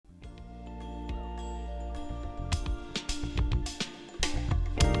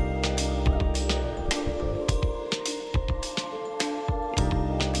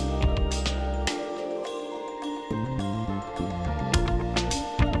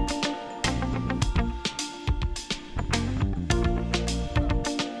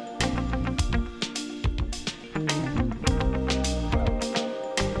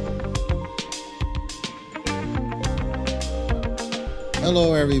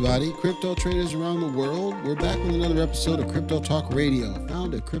Hello, everybody. Crypto traders around the world. We're back with another episode of Crypto Talk Radio,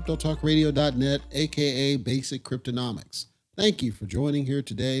 found at cryptotalkradio.net, aka Basic Cryptonomics. Thank you for joining here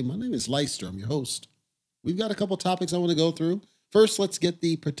today. My name is Leister. I'm your host. We've got a couple topics I want to go through. First, let's get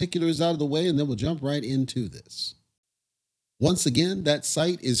the particulars out of the way, and then we'll jump right into this. Once again, that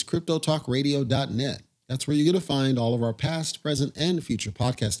site is cryptotalkradio.net. That's where you're going to find all of our past, present, and future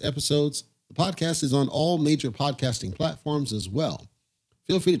podcast episodes. The podcast is on all major podcasting platforms as well.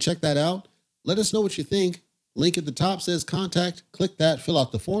 Feel free to check that out. Let us know what you think. Link at the top says contact. Click that, fill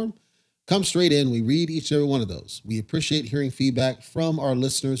out the form. Come straight in. We read each and every one of those. We appreciate hearing feedback from our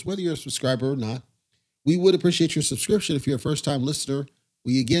listeners, whether you're a subscriber or not. We would appreciate your subscription if you're a first-time listener.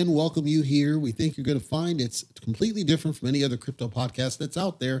 We again welcome you here. We think you're going to find it's completely different from any other crypto podcast that's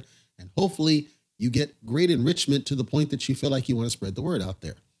out there. And hopefully you get great enrichment to the point that you feel like you want to spread the word out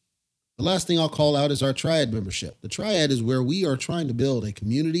there. The last thing I'll call out is our Triad membership. The Triad is where we are trying to build a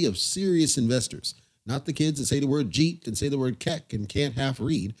community of serious investors, not the kids that say the word Jeet and say the word Keck and can't half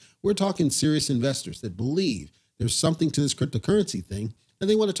read. We're talking serious investors that believe there's something to this cryptocurrency thing, and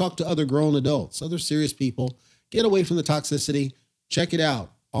they want to talk to other grown adults, other serious people, get away from the toxicity. Check it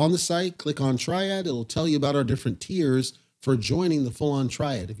out. On the site, click on Triad. It'll tell you about our different tiers for joining the full-on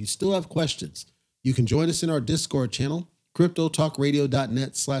Triad. If you still have questions, you can join us in our Discord channel.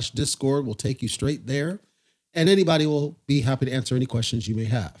 cryptotalkradio.net/Discord will take you straight there, and anybody will be happy to answer any questions you may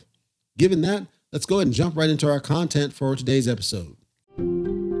have. Given that, let's go ahead and jump right into our content for today's episode.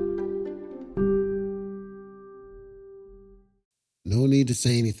 No need to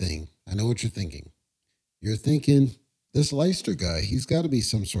say anything. I know what you're thinking. You're thinking, this Leister guy, he's got to be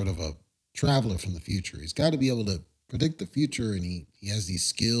some sort of a traveler from the future. He's got to be able to predict the future, and he has these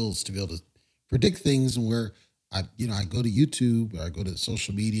skills to be able to predict things. And where I go to YouTube or I go to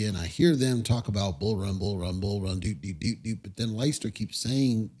social media and I hear them talk about bull run, doot, doot, doot, doot. But then Leister keeps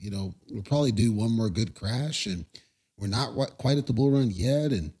saying, we'll probably do one more good crash and we're not quite at the bull run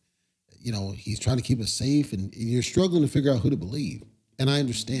yet. And, he's trying to keep us safe and you're struggling to figure out who to believe. And I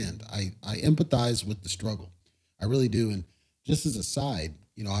understand. I empathize with the struggle. I really do. And just as a side,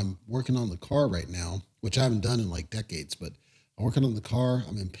 I'm working on the car right now, which I haven't done in like decades, but I'm working on the car.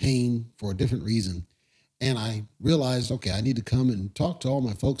 I'm in pain for a different reason. And I realized, okay, I need to come and talk to all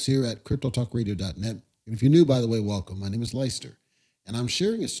my folks here at cryptotalkradio.net. And if you're new, by the way, welcome. My name is Leister. And I'm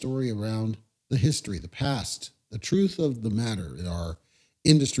sharing a story around the history, the past, the truth of the matter in our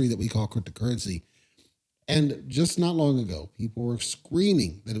industry that we call cryptocurrency. And just not long ago, people were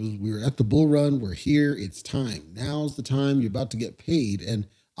screaming that we were at the bull run. We're here. It's time. Now's the time. You're about to get paid. And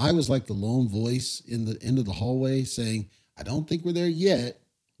I was like the lone voice in the end of the hallway saying, I don't think we're there yet.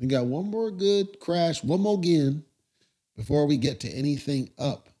 We got one more good crash, one more again, before we get to anything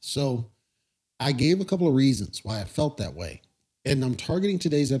up. So I gave a couple of reasons why I felt that way. And I'm targeting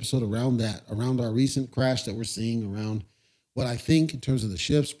today's episode around that, around our recent crash that we're seeing, around what I think in terms of the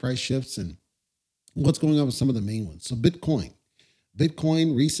shifts, price shifts, and what's going on with some of the main ones. So Bitcoin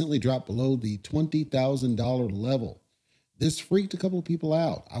recently dropped below the $20,000 level. This freaked a couple of people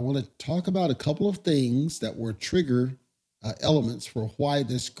out. I want to talk about a couple of things that were trigger elements for why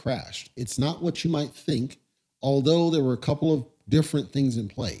this crashed. It's not what you might think, although there were a couple of different things in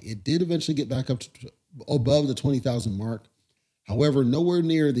play. It did eventually get back up to above the 20,000 mark. However, nowhere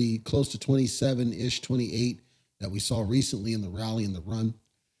near the close to 27-ish, 28 that we saw recently in the rally and the run.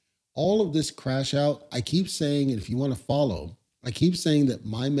 All of this crash out, I keep saying, and if you want to follow, I keep saying that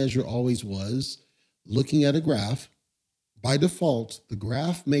my measure always was looking at a graph. By default, the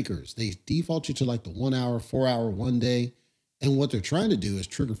graph makers, they default you to like the 1 hour, 4 hour, 1 day. And what they're trying to do is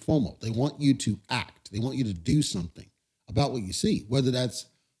trigger FOMO. They want you to act. They want you to do something about what you see, whether that's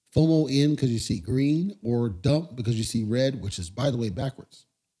FOMO in because you see green or dump because you see red, which is, by the way, backwards.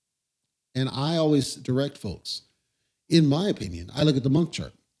 And I always direct folks, in my opinion, I look at the month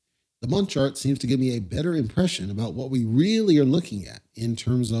chart. The month chart seems to give me a better impression about what we really are looking at in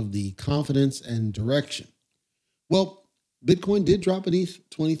terms of the confidence and direction. Well, Bitcoin did drop beneath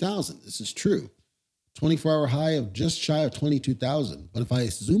 20,000. This is true. 24-hour high of just shy of 22,000. But if I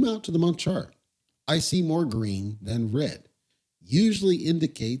zoom out to the month chart, I see more green than red. Usually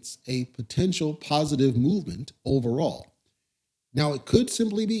indicates a potential positive movement overall. Now, it could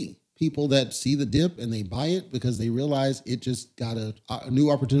simply be people that see the dip and they buy it because they realize it just got a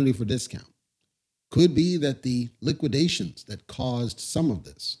new opportunity for discount. Could be that the liquidations that caused some of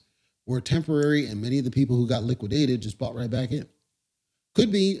this were temporary and many of the people who got liquidated just bought right back in.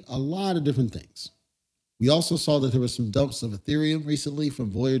 Could be a lot of different things. We also saw that there were some dumps of Ethereum recently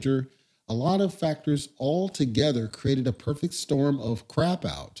from Voyager. A lot of factors all together created a perfect storm of crap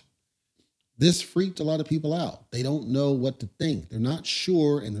out This freaked a lot of people out. They don't know what to think. They're not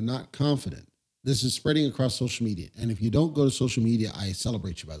sure and they're not confident. This is spreading across social media. And if you don't go to social media, I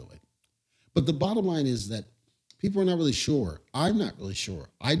celebrate you, by the way. But the bottom line is that people are not really sure. I'm not really sure.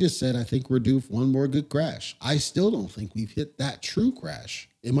 I just said I think we're due for one more good crash. I still don't think we've hit that true crash,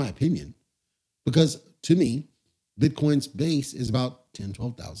 in my opinion, because to me, Bitcoin's base is about $10,000,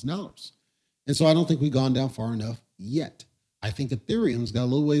 $12,000. And so I don't think we've gone down far enough yet. I think Ethereum's got a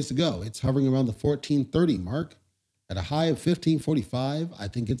little ways to go. It's hovering around the 1430 mark at a high of 1545. I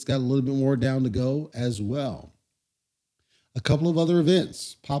think it's got a little bit more down to go as well. A couple of other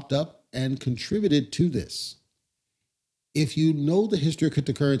events popped up and contributed to this. If you know the history of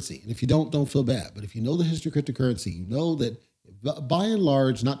cryptocurrency, and if you don't feel bad, but if you know the history of cryptocurrency, you know that by and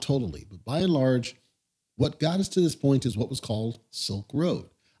large, not totally, but by and large, what got us to this point is what was called Silk Road.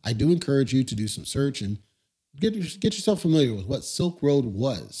 I do encourage you to do some search and get yourself familiar with what Silk Road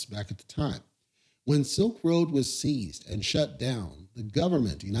was back at the time. When Silk Road was seized and shut down, the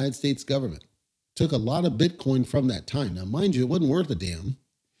government, the United States government, took a lot of Bitcoin from that time. Now, mind you, it wasn't worth a damn,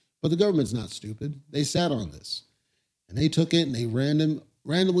 but the government's not stupid. They sat on this. And they took it and they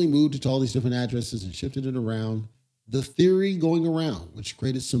randomly moved it to all these different addresses and shifted it around. The theory going around, which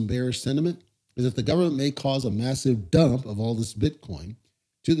created some bearish sentiment, is that the government may cause a massive dump of all this Bitcoin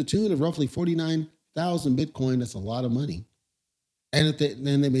to the tune of roughly 49,000 Bitcoin. That's a lot of money. And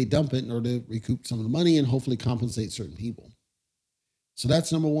then they may dump it in order to recoup some of the money and hopefully compensate certain people. So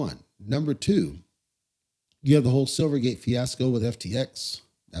that's number one. Number two, you have the whole Silvergate fiasco with FTX.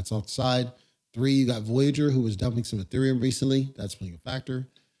 That's outside. Three, you got Voyager, who was dumping some Ethereum recently. That's playing a factor.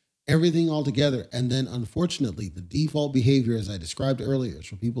 Everything all together. And then, unfortunately, the default behavior, as I described earlier, is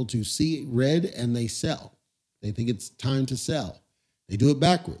for people to see red and they sell. They think it's time to sell. They do it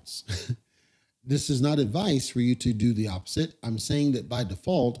backwards. This is not advice for you to do the opposite. I'm saying that by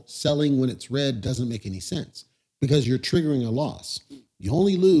default, selling when it's red doesn't make any sense because you're triggering a loss. You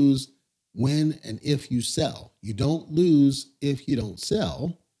only lose when and if you sell. You don't lose if you don't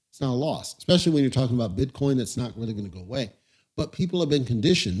sell. It's not a loss, especially when you're talking about Bitcoin that's not really going to go away. But people have been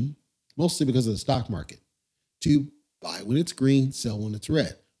conditioned, mostly because of the stock market, to buy when it's green, sell when it's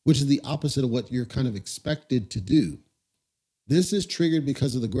red, which is the opposite of what you're kind of expected to do. This is triggered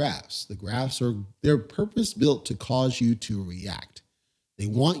because of the graphs. The graphs they're purpose built to cause you to react. They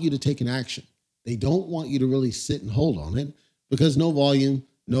want you to take an action. They don't want you to really sit and hold on it because no volume,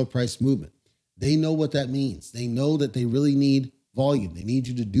 no price movement. They know what that means. They know that they really need volume. They need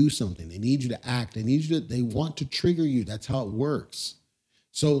you to do something. They need you to act. They want to trigger you. That's how it works.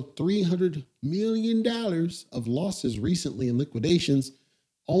 So $300 million of losses recently in liquidations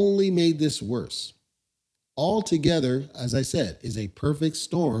only made this worse. Altogether, as I said, is a perfect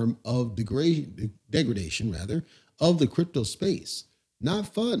storm of degradation of the crypto space.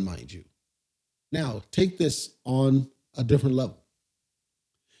 Not fun, mind you. Now, take this on a different level.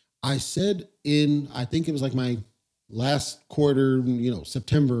 I said I think it was like my last quarter,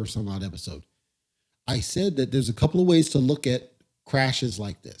 September or some odd episode, I said that there's a couple of ways to look at crashes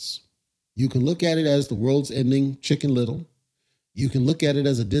like this. You can look at it as the world's ending, Chicken Little. You can look at it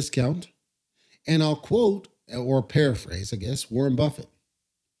as a discount. And I'll quote or paraphrase, I guess, Warren Buffett.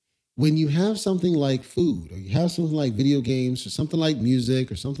 When you have something like food or you have something like video games or something like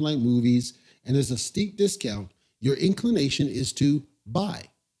music or something like movies, and there's a steep discount, your inclination is to buy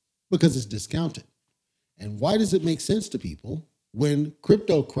because it's discounted. And why does it make sense to people when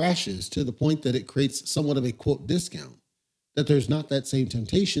crypto crashes to the point that it creates somewhat of a quote discount, that there's not that same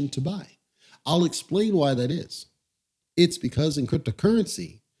temptation to buy? I'll explain why that is. It's because in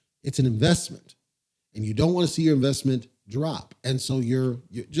cryptocurrency, it's an investment and you don't want to see your investment drop. And so you're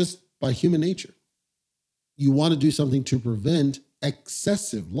just by human nature, you want to do something to prevent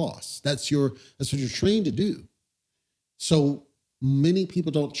excessive loss. That's what you're trained to do. So many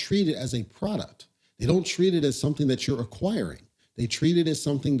people don't treat it as a product. They don't treat it as something that you're acquiring. They treat it as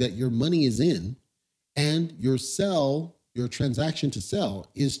something that your money is in, and your transaction to sell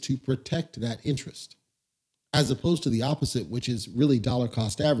is to protect that interest, as opposed to the opposite, which is really dollar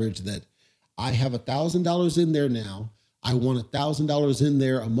cost average, that I have $1,000 in there now. I want $1,000 in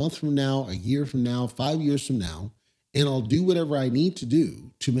there a month from now, a year from now, 5 years from now, and I'll do whatever I need to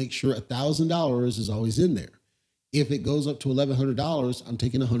do to make sure $1,000 is always in there. If it goes up to $1,100, I'm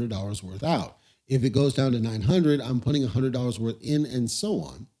taking $100 worth out. If it goes down to $900, I'm putting $100 worth in, and so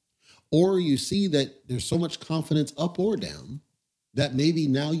on. Or you see that there's so much confidence up or down that maybe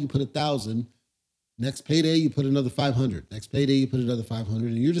now you put 1,000, next payday you put another 500, next payday you put another 500,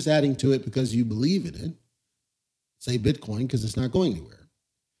 and you're just adding to it because you believe in it. Say Bitcoin, because it's not going anywhere.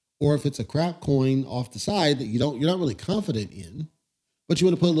 Or if it's a crap coin off the side that you're not really confident in, but you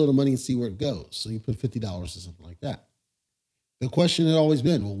want to put a little money and see where it goes. So you put $50 or something like that. The question had always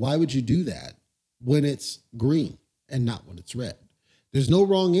been, well, why would you do that when it's green and not when it's red? There's no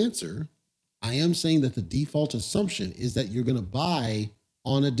wrong answer. I am saying that the default assumption is that you're going to buy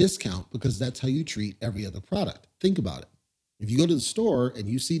on a discount because that's how you treat every other product. Think about it. If you go to the store and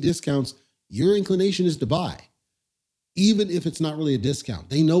you see discounts, your inclination is to buy, even if it's not really a discount.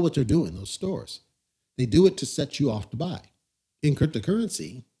 They know what they're doing, those stores. They do it to set you off to buy. In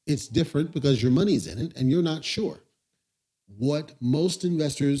cryptocurrency, it's different because your money's in it and you're not sure. What most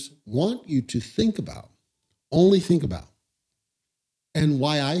investors want you to think about, only think about, and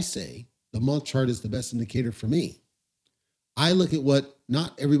why I say the month chart is the best indicator for me. I look at what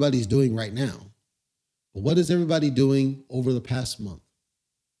not everybody's doing right now, but what is everybody doing over the past month?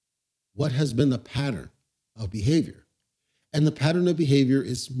 What has been the pattern of behavior? And the pattern of behavior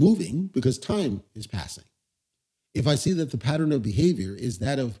is moving because time is passing. If I see that the pattern of behavior is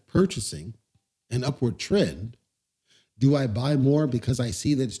that of purchasing an upward trend, do I buy more because I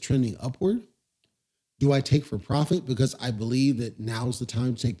see that it's trending upward? Do I take for profit because I believe that now's the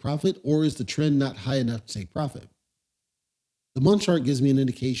time to take profit, or is the trend not high enough to take profit? The month chart gives me an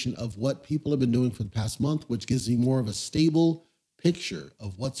indication of what people have been doing for the past month, which gives me more of a stable picture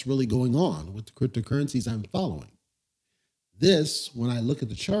of what's really going on with the cryptocurrencies I'm following. This, when I look at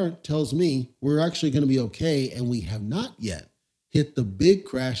the chart, tells me we're actually going to be okay, and we have not yet hit the big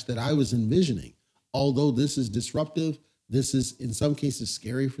crash that I was envisioning. Although this is disruptive, this is in some cases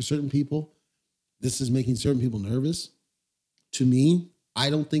scary for certain people. This is making certain people nervous. To me, I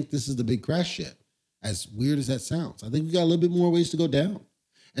don't think this is the big crash yet, as weird as that sounds. I think we got a little bit more ways to go down.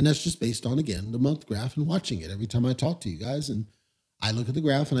 And that's just based on, again, the month graph and watching it every time I talk to you guys. And I look at the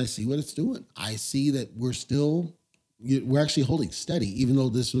graph and I see what it's doing. I see that we're actually holding steady, even though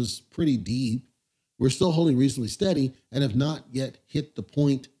this was pretty deep. We're still holding reasonably steady and have not yet hit the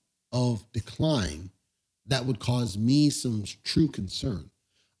point of decline that would cause me some true concern.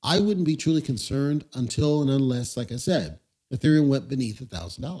 I wouldn't be truly concerned until and unless, like I said, Ethereum went beneath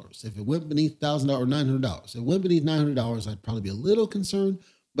 $1,000. If it went beneath $1,000 or $900, if it went beneath $900, I'd probably be a little concerned,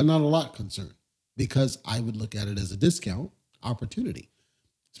 but not a lot concerned, because I would look at it as a discount opportunity,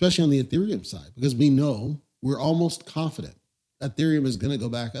 especially on the Ethereum side, because we know we're almost confident Ethereum is going to go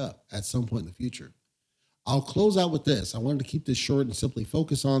back up at some point in the future. I'll close out with this. I wanted to keep this short and simply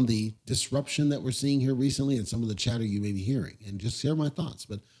focus on the disruption that we're seeing here recently and some of the chatter you may be hearing and just share my thoughts.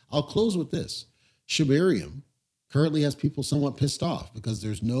 But I'll close with this. Shibarium currently has people somewhat pissed off because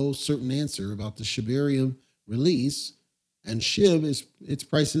there's no certain answer about the Shibarium release, and SHIB its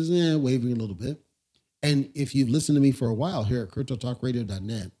price is wavering a little bit. And if you've listened to me for a while here at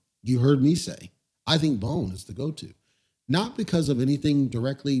CryptoTalkRadio.net, you heard me say, I think Bone is the go-to. Not because of anything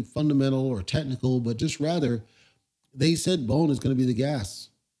directly fundamental or technical, but just rather they said Bone is going to be the gas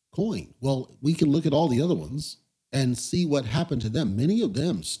coin. Well, we can look at all the other ones and see what happened to them. Many of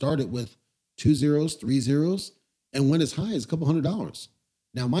them started with 2 zeros, 3 zeros, and went as high as a couple $100.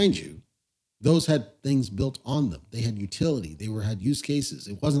 Now, mind you, those had things built on them. They had utility. They had use cases.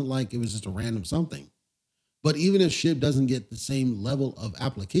 It wasn't like it was just a random something. But even if SHIB doesn't get the same level of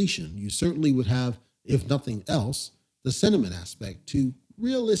application, you certainly would have, if nothing else, the sentiment aspect to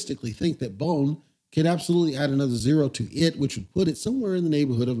realistically think that Bone could absolutely add another zero to it, which would put it somewhere in the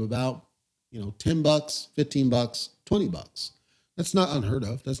neighborhood of about, $10, $15, $20. That's not unheard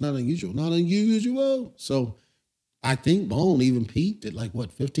of. That's not unusual. Not unusual. So I think Bone even peaked at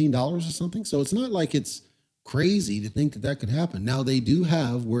 $15 or something. So it's not like it's crazy to think that could happen. Now they do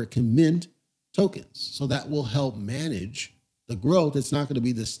have where it can mint tokens. So that will help manage the growth. It's not going to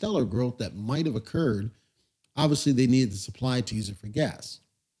be the stellar growth that might have occurred. Obviously, they needed the supply to use it for gas.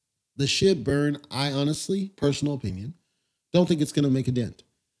 The SHIB burn, I honestly, personal opinion, don't think it's going to make a dent.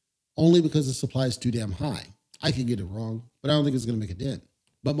 Only because the supply is too damn high. I could get it wrong, but I don't think it's going to make a dent.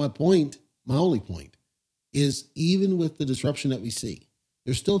 But my only point, is even with the disruption that we see,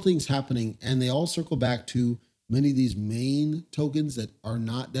 there's still things happening, and they all circle back to many of these main tokens that are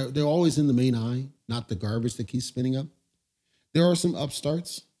not, they're always in the main eye, not the garbage that keeps spinning up. There are some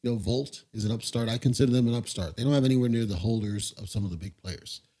upstarts. Volt is an upstart. I consider them an upstart. They don't have anywhere near the holders of some of the big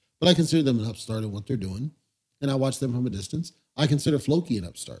players, but I consider them an upstart in what they're doing, and I watch them from a distance. I consider Floki an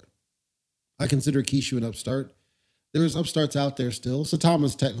upstart. I consider Kishu an upstart. There's upstarts out there still. Saitama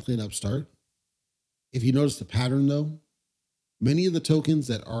is technically an upstart. If you notice the pattern, though, many of the tokens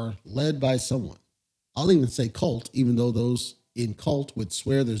that are led by someone, I'll even say cult, even though those in cult would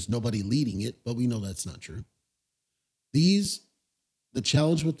swear there's nobody leading it, but we know that's not true. The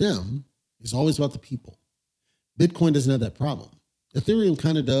challenge with them is always about the people. Bitcoin doesn't have that problem. Ethereum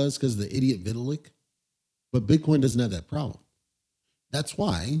kind of does because of the idiot Vitalik, but Bitcoin doesn't have that problem. That's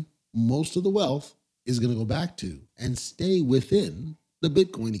why most of the wealth is going to go back to and stay within the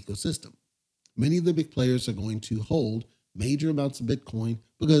Bitcoin ecosystem. Many of the big players are going to hold major amounts of Bitcoin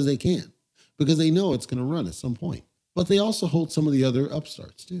because they can, because they know it's going to run at some point. But they also hold some of the other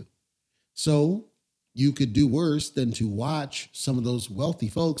upstarts too. So you could do worse than to watch some of those wealthy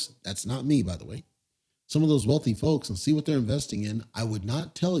folks. That's not me, by the way. Some of those wealthy folks and see what they're investing in. I would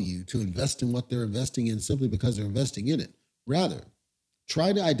not tell you to invest in what they're investing in simply because they're investing in it. Rather,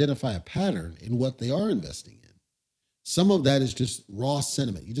 try to identify a pattern in what they are investing in. Some of that is just raw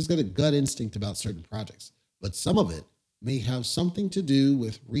sentiment. You just got a gut instinct about certain projects, but some of it may have something to do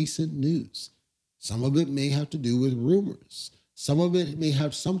with recent news. Some of it may have to do with rumors. Some of it may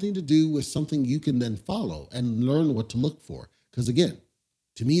have something to do with something you can then follow and learn what to look for. Because again,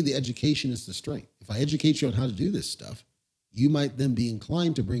 to me, the education is the strength. If I educate you on how to do this stuff, you might then be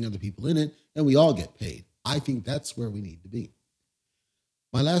inclined to bring other people in it, and we all get paid. I think that's where we need to be.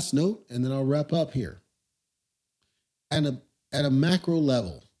 My last note, and then I'll wrap up here. At a macro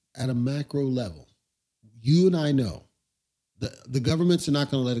level, you and I know the governments are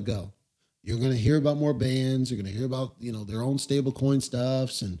not going to let it go. You're going to hear about more bans. You're going to hear about, their own stable coin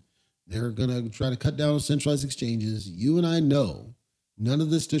stuffs, and they're going to try to cut down on centralized exchanges. You and I know none of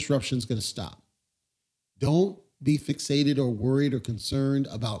this disruption is going to stop. Don't be fixated or worried or concerned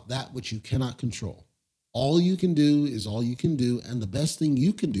about that which you cannot control. All you can do is all you can do, and the best thing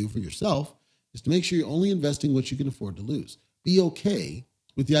you can do for yourself is to make sure you're only investing what you can afford to lose. Be okay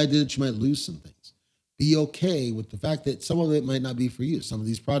with the idea that you might lose some things. Be okay with the fact that some of it might not be for you. Some of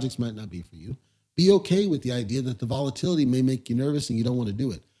these projects might not be for you. Be okay with the idea that the volatility may make you nervous and you don't want to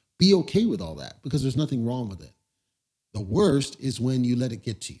do it. Be okay with all that because there's nothing wrong with it. The worst is when you let it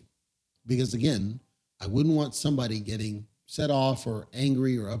get to you. Because again, I wouldn't want somebody getting set off or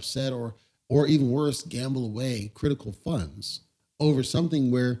angry or upset or even worse, gamble away critical funds over something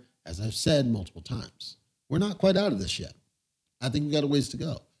where, as I've said multiple times, we're not quite out of this yet. I think we've got a ways to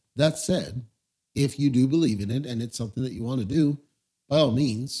go. That said, if you do believe in it and it's something that you want to do, by all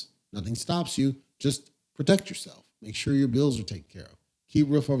means, nothing stops you. Just protect yourself. Make sure your bills are taken care of. Keep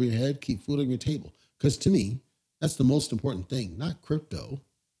a roof over your head. Keep food on your table. Because to me, that's the most important thing, not crypto.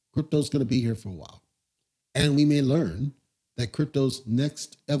 Crypto's going to be here for a while. And we may learn that crypto's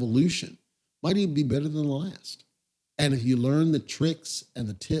next evolution might even be better than the last. And if you learn the tricks and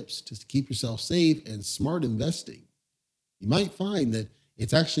the tips to keep yourself safe and smart investing, you might find that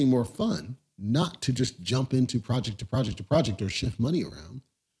it's actually more fun not to just jump into project to project to project or shift money around,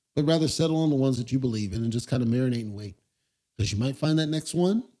 but rather settle on the ones that you believe in and just kind of marinate and wait. Because you might find that next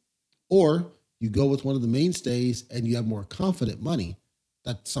one, or you go with one of the mainstays and you have more confident money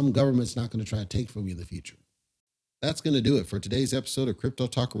that some government's not going to try to take from you in the future. That's going to do it for today's episode of Crypto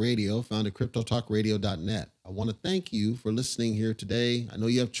Talk Radio, found at cryptotalkradio.net. I want to thank you for listening here today. I know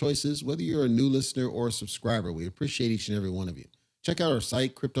you have choices, whether you're a new listener or a subscriber. We appreciate each and every one of you. Check out our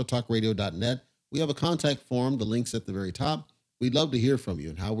site, cryptotalkradio.net. We have a contact form. The link's at the very top. We'd love to hear from you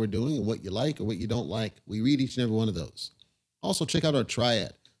and how we're doing and what you like or what you don't like. We read each and every one of those. Also, check out our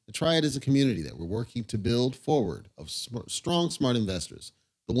Triad. The Triad is a community that we're working to build forward of strong, smart investors,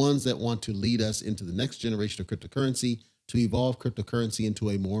 the ones that want to lead us into the next generation of cryptocurrency, to evolve cryptocurrency into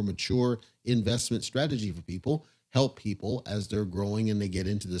a more mature investment strategy for people, help people as they're growing and they get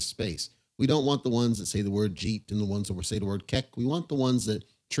into this space. We don't want the ones that say the word JEET and the ones that say the word KEK. We want the ones that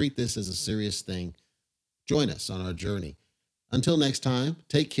treat this as a serious thing. Join us on our journey. Until next time,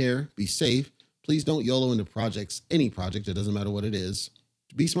 take care, be safe. Please don't YOLO into projects, any project, it doesn't matter what it is.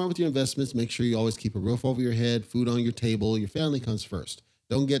 Be smart with your investments. Make sure you always keep a roof over your head, food on your table. Your family comes first.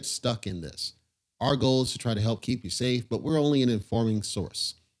 Don't get stuck in this. Our goal is to try to help keep you safe, but we're only an informing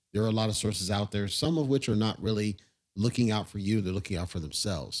source. There are a lot of sources out there, some of which are not really looking out for you. They're looking out for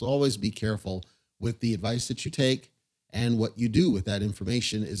themselves. So always be careful with the advice that you take, and what you do with that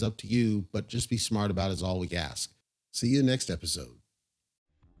information is up to you, but just be smart about it is all we ask. See you next episode.